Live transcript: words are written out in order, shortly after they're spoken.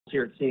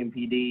here at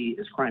CMPD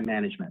is crime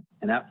management,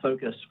 and that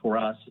focus for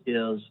us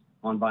is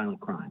on violent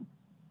crime.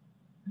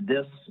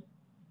 This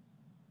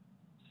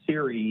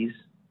series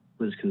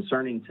was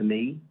concerning to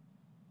me.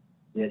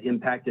 It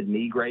impacted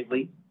me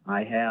greatly.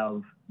 I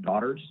have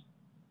daughters.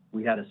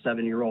 We had a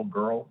 7-year-old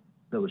girl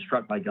that was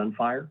struck by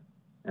gunfire,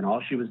 and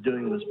all she was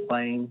doing was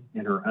playing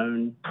in her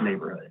own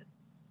neighborhood.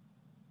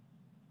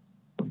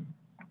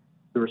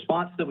 The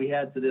response that we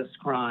had to this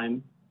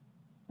crime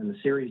and the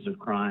series of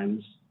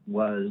crimes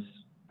was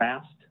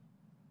fast,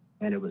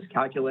 and it was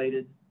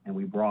calculated, and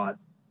we brought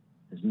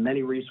as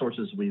many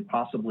resources as we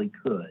possibly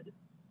could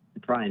to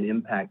try and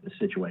impact the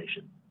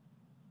situation.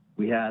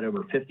 We had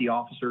over 50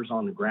 officers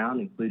on the ground,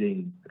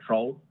 including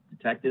patrol,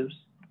 detectives.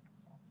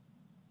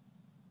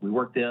 We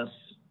worked this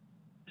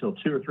till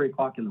 2 or 3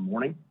 o'clock in the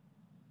morning.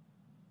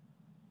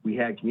 We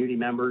had community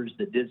members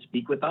that did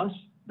speak with us,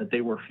 but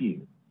they were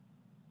few.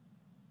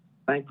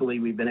 Thankfully,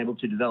 we've been able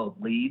to develop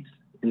leads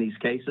in these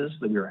cases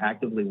that we are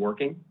actively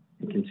working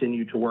and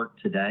continue to work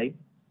today.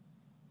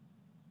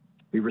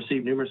 We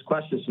received numerous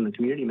questions from the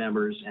community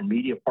members and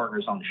media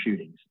partners on the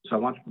shootings, so I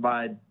want to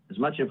provide as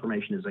much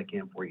information as I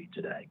can for you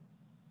today.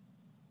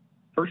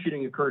 First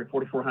shooting occurred at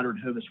 4400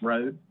 Hovis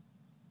Road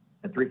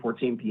at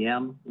 3:14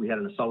 p.m. We had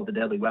an assault with a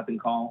deadly weapon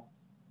call.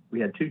 We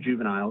had 2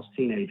 juveniles,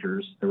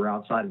 teenagers, that were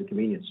outside of the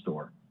convenience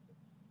store.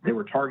 They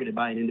were targeted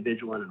by an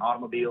individual in an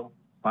automobile,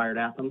 fired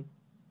at them.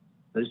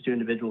 Those 2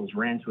 individuals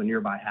ran to a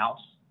nearby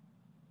house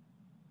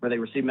where they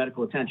received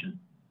medical attention.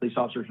 Police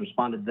officers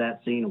responded to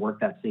that scene and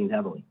worked that scene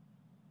heavily.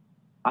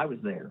 I was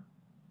there.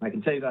 I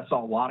can tell you that I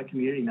saw a lot of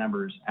community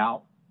members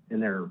out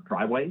in their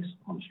driveways,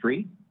 on the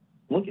street,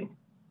 looking.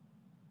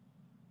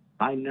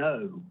 I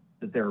know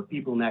that there are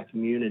people in that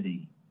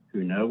community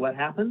who know what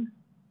happened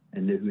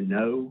and who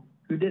know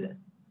who did it.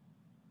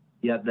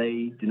 Yet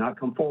they do not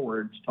come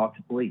forward to talk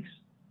to police,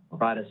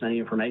 provide us any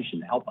information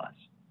to help us.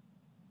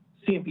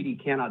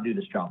 CMPD cannot do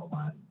this job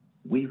alone.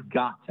 We've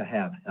got to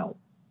have help.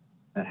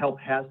 That help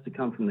has to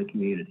come from the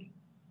community.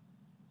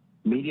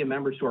 Media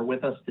members who are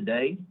with us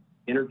today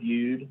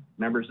interviewed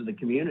members of the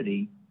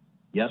community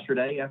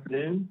yesterday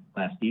afternoon,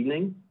 last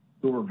evening,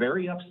 who were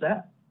very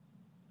upset,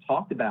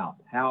 talked about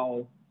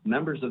how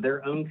members of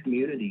their own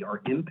community are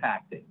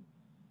impacting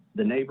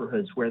the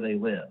neighborhoods where they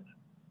live.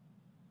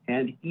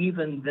 And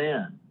even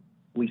then,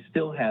 we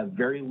still have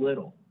very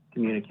little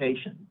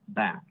communication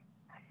back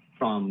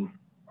from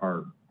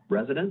our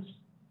residents,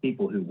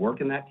 people who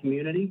work in that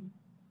community,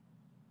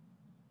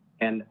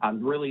 and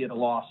I'm really at a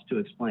loss to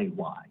explain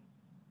why.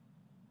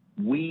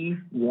 We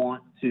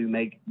want to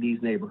make these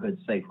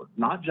neighborhoods safer,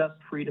 not just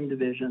Freedom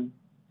Division,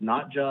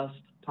 not just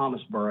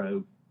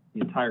Thomasboro,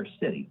 the entire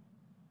city.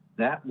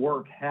 That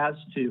work has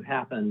to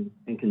happen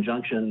in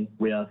conjunction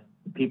with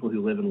the people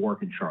who live and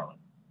work in Charlotte.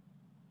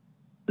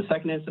 The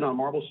second incident on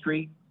Marble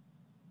Street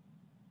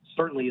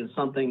certainly is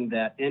something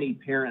that any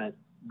parent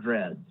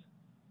dreads,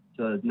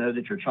 to know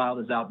that your child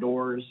is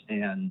outdoors,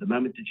 and the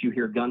moment that you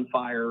hear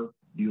gunfire,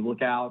 you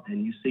look out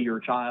and you see your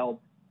child,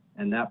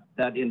 and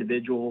that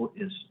individual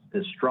is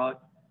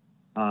struck.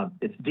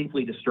 It's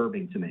deeply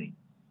disturbing to me.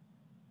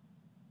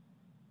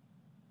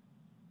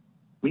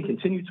 We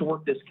continue to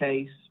work this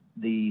case.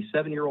 The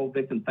 7-year-old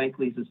victim,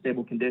 thankfully, is in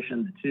stable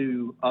condition. The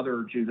 2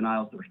 other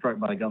juveniles that were struck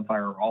by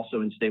gunfire are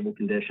also in stable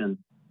condition.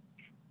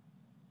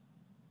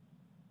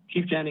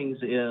 Chief Jennings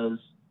is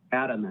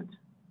adamant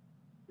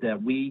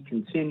that we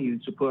continue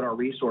to put our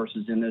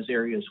resources in those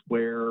areas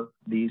where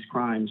these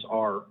crimes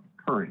are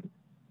occurring.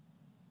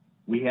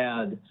 We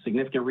had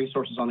significant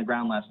resources on the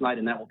ground last night,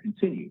 and that will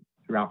continue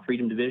throughout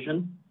Freedom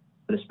Division,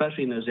 but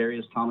especially in those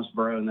areas,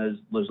 Thomasboro and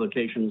those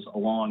locations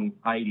along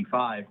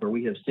I-85, where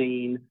we have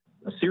seen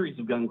a series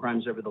of gun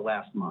crimes over the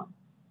last month.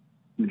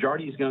 The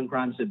majority of these gun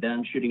crimes have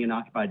been shooting in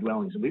occupied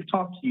dwellings, and we've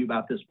talked to you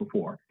about this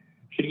before.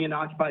 Shooting in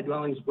occupied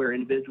dwellings where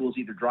individuals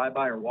either drive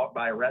by or walk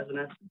by a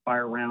residence and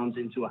fire rounds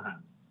into a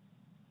home.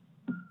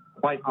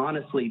 Quite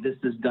honestly, this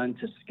is done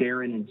to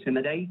scare and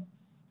intimidate,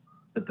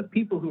 but the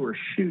people who are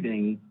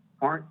shooting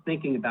aren't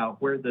thinking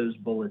about where those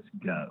bullets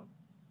go.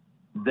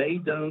 They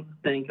don't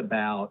think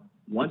about,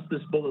 once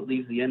this bullet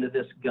leaves the end of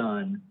this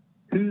gun,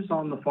 who's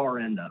on the far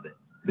end of it,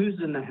 who's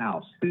in the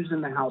house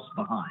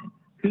behind,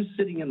 who's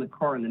sitting in the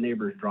car in the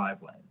neighbor's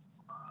driveway.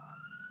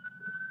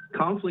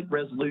 Conflict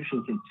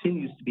resolution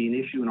continues to be an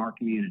issue in our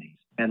communities,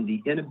 and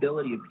the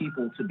inability of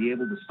people to be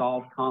able to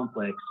solve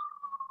conflicts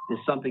is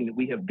something that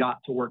we have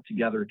got to work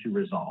together to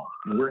resolve.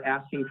 And we're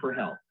asking for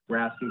help. We're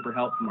asking for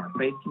help from our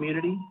faith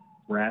community.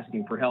 We're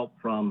asking for help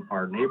from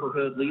our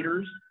neighborhood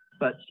leaders,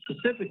 but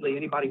specifically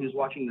anybody who's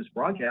watching this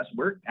broadcast,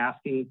 we're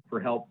asking for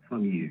help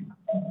from you.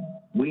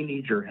 We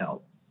need your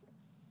help.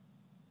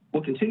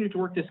 We'll continue to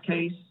work this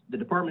case. The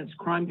department's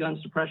crime gun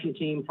suppression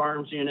team,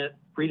 firearms unit,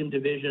 Freedom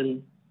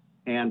Division,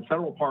 and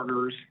federal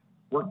partners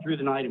work through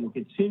the night, and will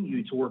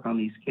continue to work on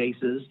these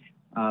cases.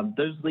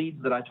 Those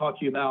leads that I talked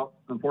to you about,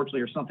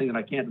 unfortunately, are something that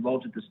I can't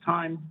divulge at this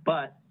time,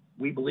 but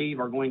we believe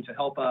are going to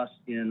help us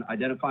in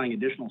identifying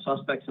additional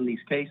suspects in these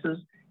cases,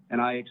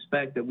 and I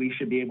expect that we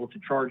should be able to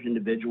charge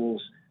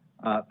individuals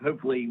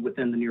hopefully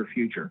within the near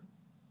future.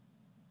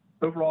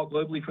 Overall,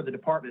 globally for the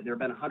department, there have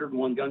been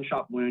 101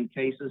 gunshot wound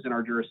cases in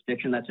our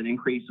jurisdiction. That's an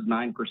increase of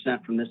 9%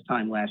 from this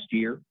time last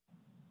year.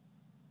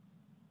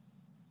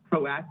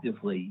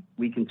 Proactively,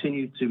 we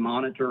continue to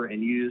monitor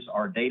and use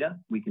our data.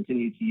 We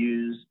continue to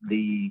use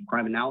the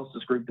crime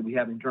analysis group that we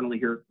have internally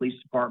here at the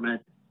police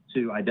department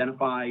to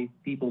identify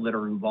people that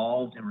are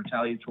involved in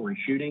retaliatory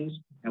shootings,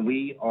 and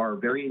we are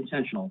very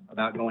intentional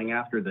about going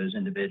after those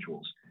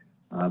individuals.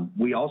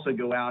 We also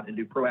go out and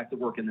do proactive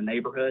work in the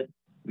neighborhood.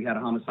 We had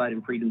a homicide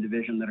and freedom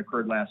division that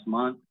occurred last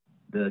month.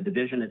 The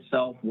division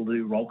itself will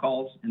do roll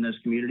calls in those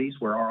communities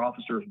where our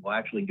officers will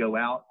actually go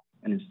out,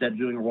 and instead of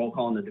doing a roll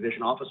call in the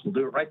division office, we'll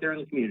do it right there in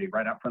the community,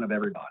 right out front of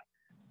everybody.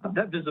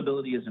 That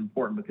visibility is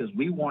important because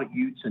we want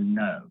you to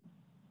know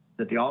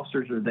that the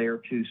officers are there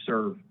to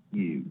serve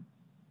you.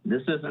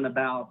 This isn't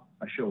about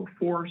a show of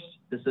force.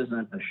 This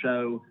isn't a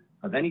show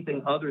of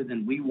anything other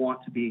than we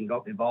want to be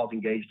involved,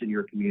 engaged in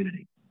your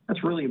community.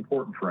 That's really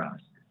important for us.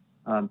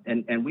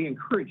 And we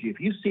encourage you,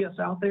 if you see us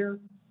out there,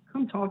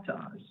 come talk to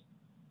us.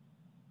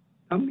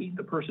 Come meet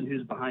the person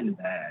who's behind the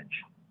badge.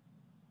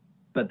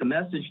 But the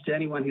message to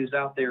anyone who's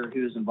out there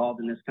who is involved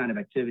in this kind of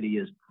activity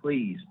is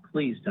please,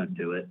 please don't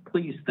do it.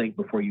 Please think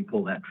before you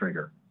pull that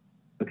trigger,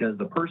 because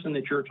the person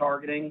that you're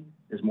targeting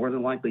is more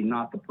than likely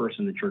not the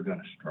person that you're going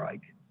to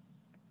strike.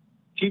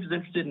 Chief is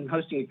interested in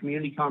hosting a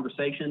community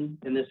conversation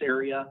in this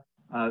area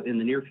in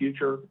the near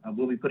future.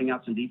 We'll be putting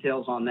out some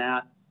details on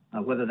that,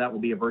 whether that will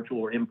be a virtual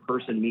or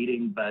in-person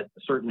meeting, but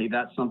certainly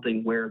that's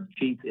something where the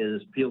chief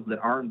feels that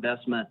our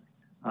investment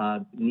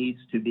needs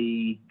to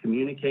be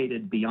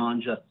communicated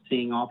beyond just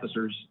seeing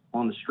officers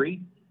on the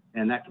street,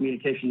 and that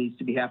communication needs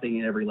to be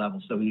happening at every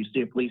level. So when you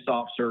see a police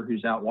officer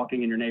who's out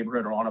walking in your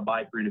neighborhood or on a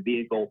bike or in a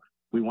vehicle,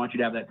 we want you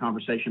to have that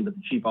conversation, but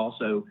the chief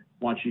also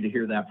wants you to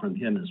hear that from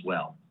him as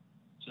well.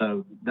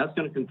 So that's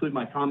going to conclude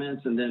my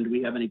comments, and then do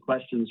we have any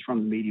questions from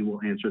the media?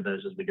 We'll answer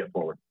those as we go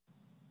forward.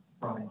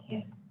 Robin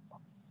Cannon.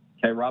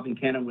 Okay, Robin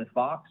Cannon with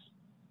Fox.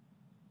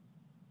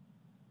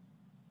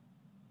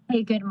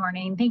 Hey, good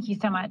morning. Thank you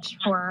so much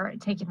for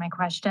taking my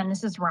question.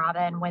 This is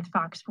Robin with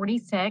Fox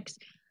 46.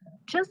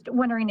 Just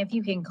wondering if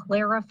you can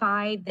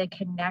clarify the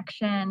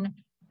connection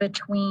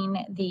between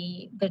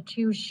the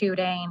two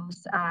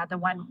shootings, the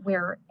one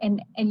where,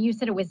 and you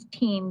said it was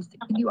teens.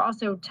 Can you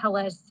also tell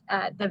us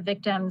the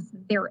victims,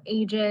 their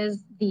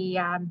ages, the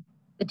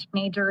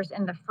teenagers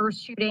in the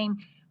first shooting?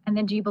 And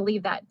then do you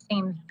believe that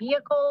same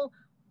vehicle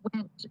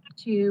went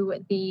to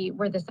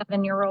where the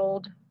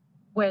 7-year-old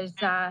was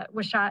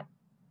shot?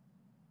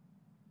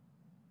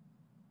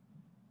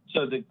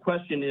 So the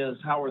question is,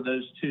 how are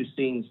those two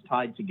scenes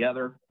tied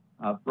together?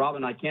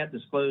 Robin, I can't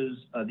disclose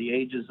the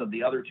ages of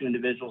the other two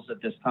individuals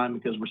at this time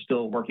because we're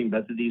still working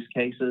both of these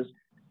cases.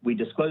 We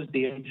disclosed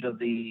the age of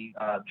the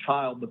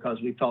child because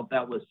we felt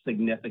that was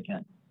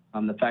significant.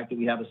 The fact that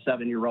we have a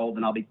 7-year-old,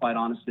 and I'll be quite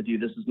honest with you,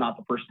 this is not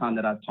the first time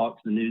that I've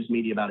talked to the news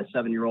media about a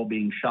 7-year-old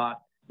being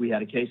shot. We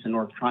had a case in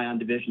North Tryon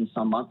Division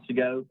some months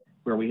ago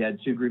where we had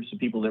two groups of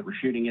people that were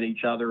shooting at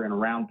each other, and a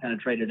round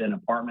penetrated an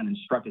apartment and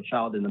struck a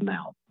child in the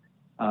mouth.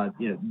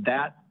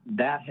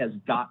 That has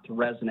got to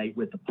resonate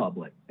with the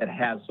public. It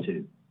has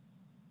to.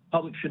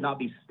 Public should not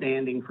be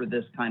standing for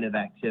this kind of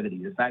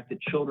activity. The fact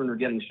that children are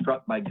getting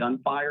struck by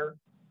gunfire,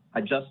 I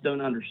just don't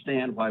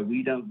understand why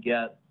we don't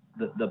get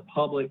the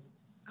public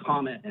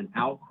comment and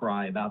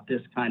outcry about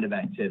this kind of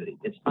activity.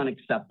 It's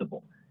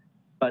unacceptable.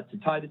 But to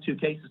tie the two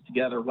cases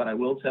together, what I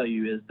will tell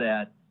you is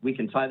that we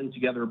can tie them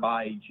together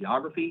by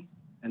geography,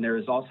 and there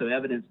is also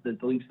evidence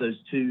that links those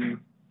two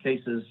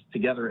cases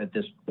together at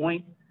this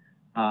point.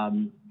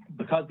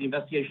 Because the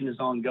investigation is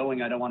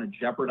ongoing, I don't want to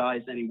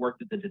jeopardize any work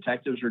that the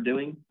detectives are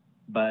doing,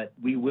 but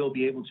we will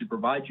be able to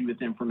provide you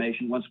with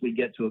information once we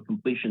get to a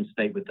completion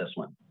state with this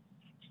one.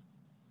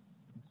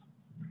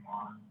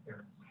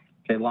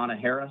 Okay, Lana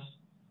Harris.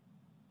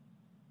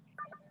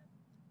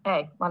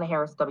 Hey, Lana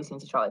Harris,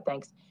 WCNC Charlotte,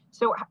 thanks.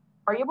 So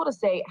are you able to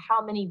say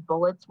how many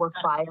bullets were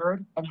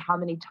fired and how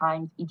many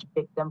times each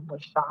victim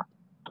was shot?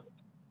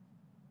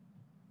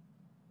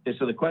 Okay,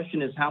 so the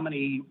question is how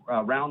many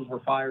rounds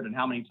were fired and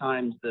how many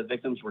times the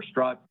victims were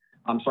struck.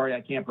 I'm sorry,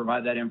 I can't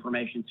provide that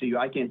information to you.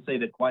 I can say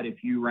that quite a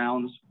few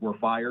rounds were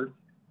fired.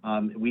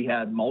 We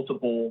had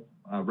multiple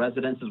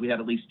residences. We had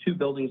at least 2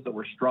 buildings that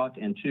were struck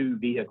and 2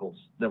 vehicles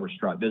that were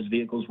struck. Those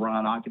vehicles were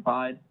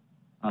unoccupied,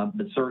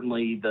 but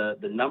certainly the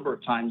number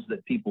of times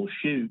that people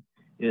shoot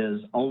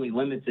is only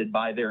limited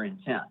by their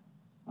intent.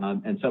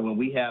 And so when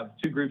we have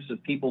 2 groups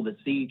of people that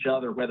see each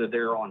other, whether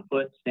they're on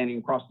foot standing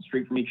across the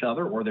street from each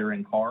other or they're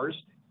in cars,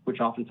 which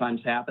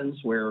oftentimes happens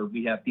where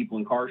we have people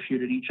in cars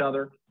shoot at each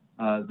other,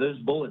 those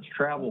bullets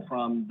travel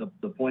from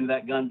the point of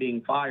that gun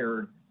being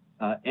fired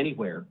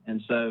anywhere.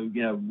 And so,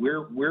 you know,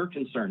 we're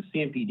concerned,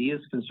 CMPD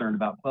is concerned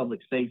about public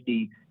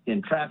safety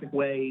in traffic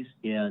ways,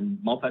 in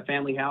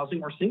multifamily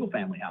housing or single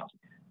family housing,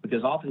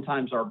 because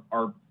oftentimes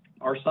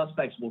our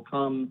suspects will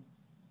come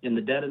in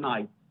the dead of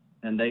night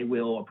and they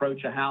will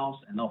approach a house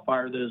and they'll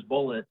fire those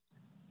bullets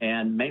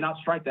and may not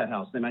strike that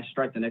house. They might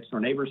strike the next door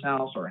neighbor's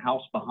house or a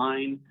house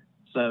behind.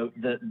 So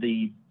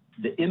the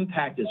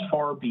impact is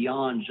far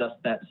beyond just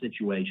that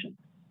situation.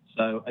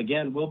 So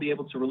again, we'll be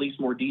able to release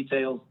more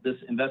details. This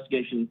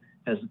investigation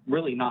has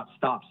really not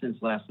stopped since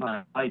last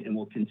night and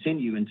will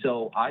continue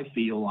until I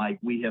feel like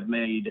we have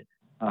made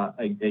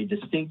a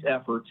distinct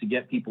effort to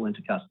get people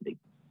into custody.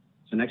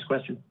 So next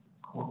question.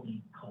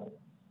 Courtney Cole.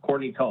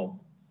 Courtney Cole.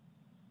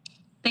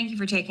 Thank you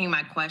for taking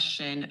my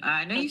question.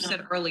 I know you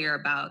said earlier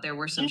about there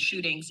were some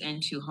shootings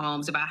into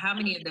homes. About how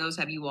many of those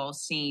have you all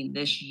seen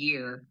this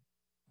year?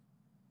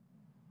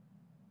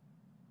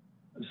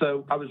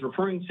 So I was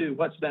referring to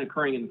what's been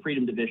occurring in the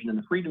Freedom Division, and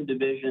the Freedom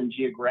Division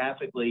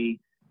geographically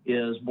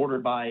is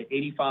bordered by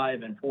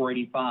 85 and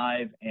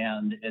 485,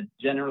 and it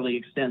generally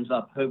extends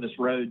up Hovis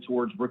Road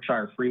towards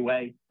Brookshire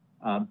Freeway.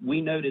 We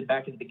noted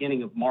back at the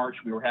beginning of March,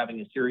 we were having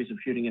a series of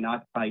shooting in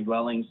occupied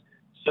dwellings.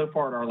 So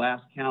far at our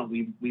last count,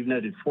 we've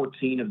noted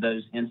 14 of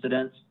those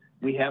incidents.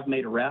 We have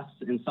made arrests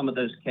in some of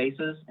those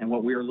cases, and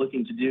what we are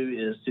looking to do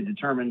is to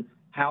determine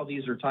how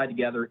these are tied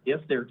together, if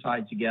they're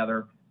tied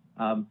together.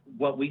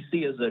 What we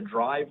see as a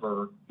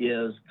driver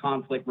is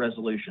conflict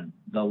resolution,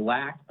 the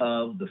lack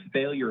of the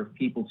failure of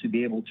people to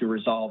be able to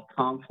resolve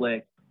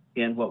conflict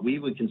in what we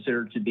would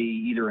consider to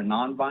be either a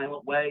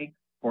nonviolent way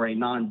or a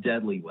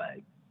non-deadly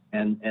way.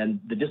 And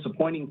the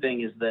disappointing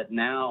thing is that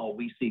now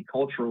we see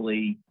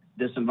culturally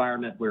this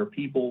environment where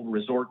people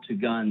resort to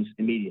guns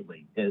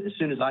immediately. As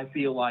soon as I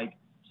feel like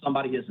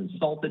somebody has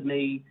insulted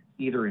me,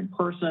 either in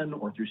person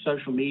or through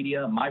social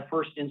media, my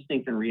first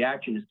instinct and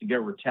reaction is to go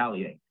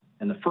retaliate.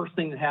 And the first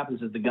thing that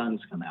happens is the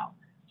guns come out.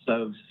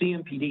 So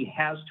CMPD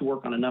has to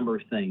work on a number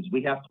of things.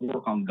 We have to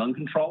work on gun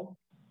control,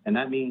 and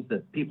that means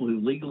that people who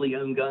legally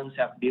own guns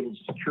have to be able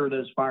to secure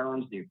those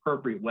firearms the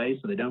appropriate way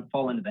so they don't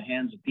fall into the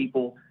hands of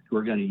people who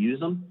are going to use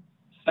them.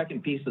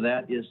 Second piece of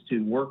that is to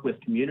work with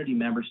community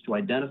members to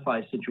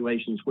identify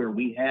situations where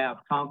we have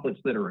conflicts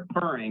that are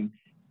occurring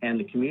and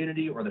the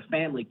community or the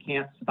family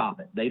can't stop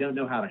it. They don't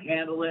know how to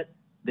handle it.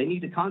 They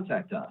need to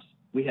contact us.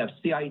 We have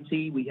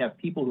CIT, we have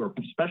people who are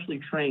specially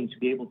trained to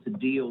be able to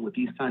deal with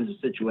these kinds of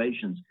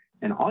situations.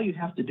 And all you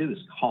have to do is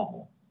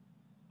call.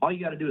 All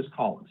you got to do is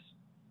call us,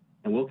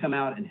 and we'll come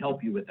out and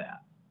help you with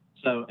that.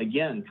 So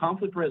again,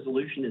 conflict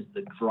resolution is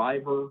the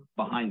driver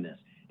behind this.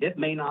 It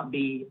may not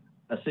be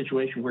a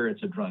situation where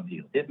it's a drug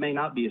deal. It may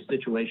not be a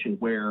situation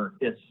where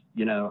it's,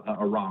 you know,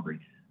 a robbery.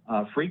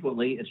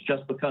 Frequently, it's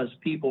just because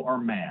people are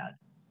mad.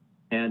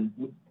 And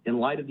in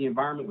light of the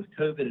environment with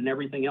COVID and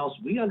everything else,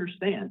 we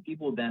understand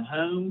people have been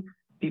home,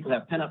 people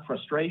have pent-up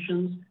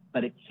frustrations,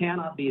 but it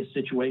cannot be a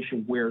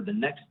situation where the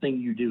next thing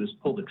you do is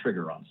pull the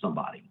trigger on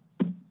somebody.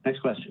 Next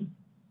question.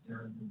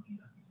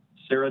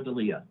 Sarah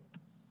D'Elia.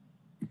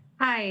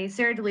 Hi,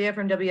 Sarah D'Elia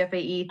from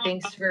WFAE.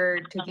 Thanks for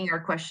taking our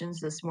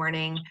questions this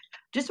morning.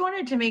 Just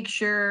wanted to make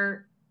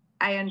sure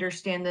I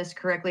understand this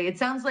correctly. It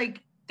sounds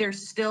like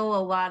there's still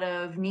a lot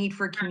of need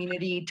for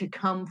community to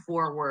come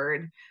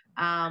forward.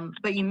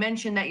 But you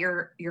mentioned that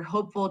you're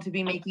hopeful to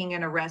be making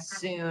an arrest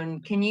soon.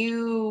 Can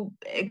you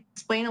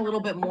explain a little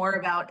bit more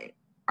about,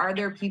 are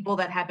there people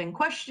that have been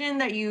questioned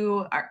that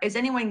is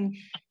anyone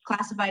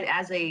classified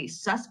as a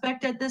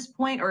suspect at this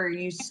point, or are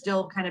you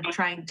still kind of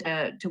trying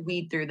to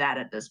weed through that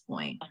at this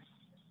point?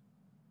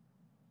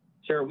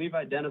 Sarah, we've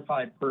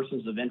identified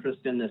persons of interest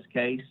in this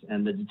case,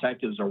 and the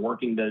detectives are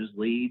working those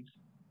leads.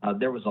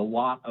 There was a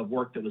lot of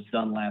work that was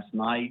done last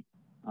night.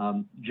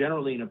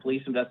 Generally, in a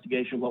police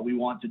investigation, what we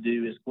want to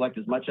do is collect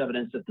as much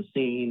evidence at the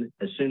scene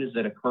as soon as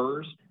it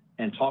occurs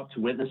and talk to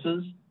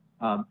witnesses.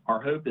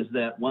 Our hope is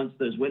that once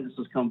those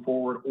witnesses come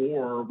forward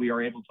or we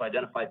are able to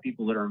identify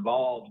people that are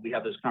involved, we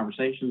have those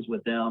conversations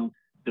with them,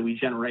 that we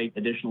generate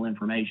additional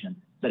information.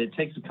 But it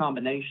takes a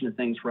combination of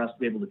things for us to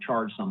be able to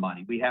charge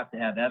somebody. We have to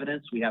have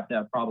evidence. We have to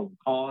have probable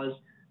cause.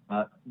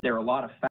 There are a lot of factors